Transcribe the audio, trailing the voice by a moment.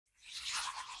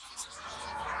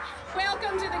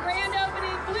to the grand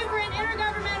opening Blueprint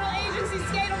Intergovernmental Agency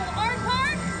Skateable Art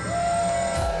Park.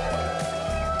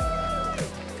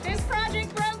 This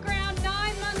project broke ground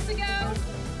 9 months ago,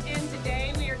 and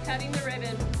today we are cutting the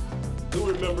ribbon.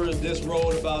 Who remembers this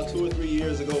road about 2 or 3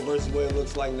 years ago versus what it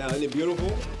looks like now? Isn't it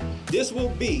beautiful? This will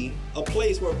be a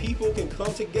place where people can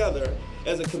come together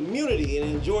as a community and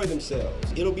enjoy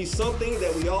themselves. It'll be something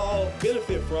that we all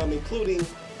benefit from, including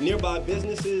nearby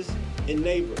businesses and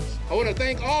neighbors. I want to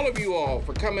thank all of you all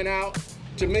for coming out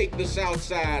to make the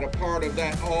Southside a part of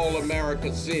that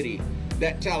all-America city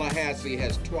that Tallahassee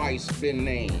has twice been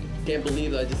named. Can't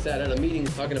believe I just sat at a meeting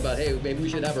talking about, hey, maybe we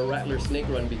should have a Rattler snake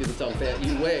run because it's on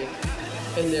FAMU Way.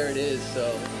 And there it is,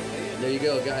 so there you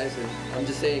go, guys. And I'm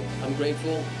just saying, I'm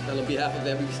grateful, and on behalf of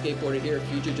every skateboarder here,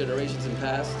 future generations and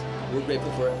past, we're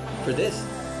grateful for this.